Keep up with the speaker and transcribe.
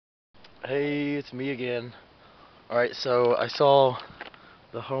Hey, it's me again. Alright, so I saw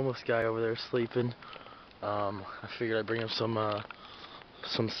the homeless guy over there sleeping. I figured I'd bring him some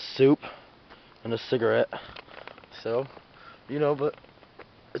soup and a cigarette. So, but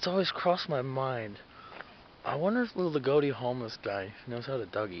it's always crossed my mind. I wonder if the Loogootee homeless guy knows how to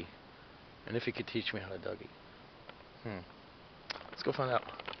douggie. And if he could teach me how to douggie. Let's go find out.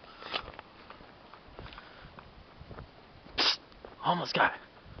 Psst, homeless guy.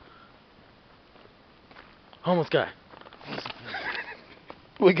 Homeless guy.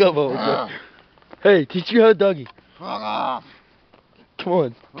 Wake up, homeless guy. Hey, teach you how to douggie. Fuck off!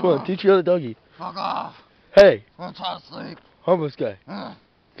 Come on, teach you how to douggie. Fuck off! Hey, I'm trying to sleep. homeless guy.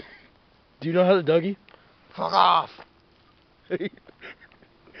 Do you know how to douggie? Fuck off! Hey,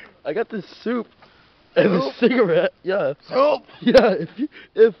 I got this soup and a cigarette. Yeah. Soup? Yeah.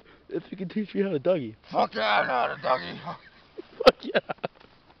 If you can teach me how to douggie. Fuck yeah, I know how to douggie. Fuck yeah.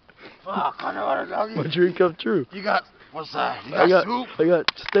 Fuck, I know how to douggie. My dream come true. You got, what's that? You got soup? I got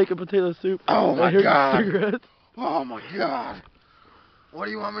steak and potato soup. Oh my god. Cigarette. Oh my god. What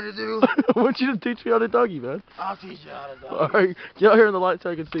do you want me to do? I want you to teach me how to douggie, man. I'll teach you how to douggie. Alright, get out here in the light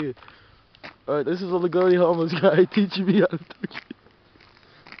so I can see you. Alright, this is a Loogootee homeless guy teaching me how to douggie.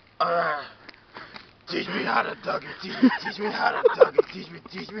 Alright. Teach me how to douggie. Teach me how to douggie.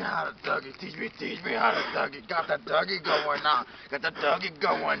 Teach me how to douggie. Teach me how to douggie. Got the douggie going on. Got the douggie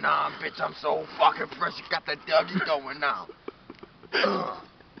going on. Bitch, I'm so fucking fresh. Got the douggie going on.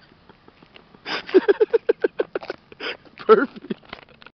 Perfect.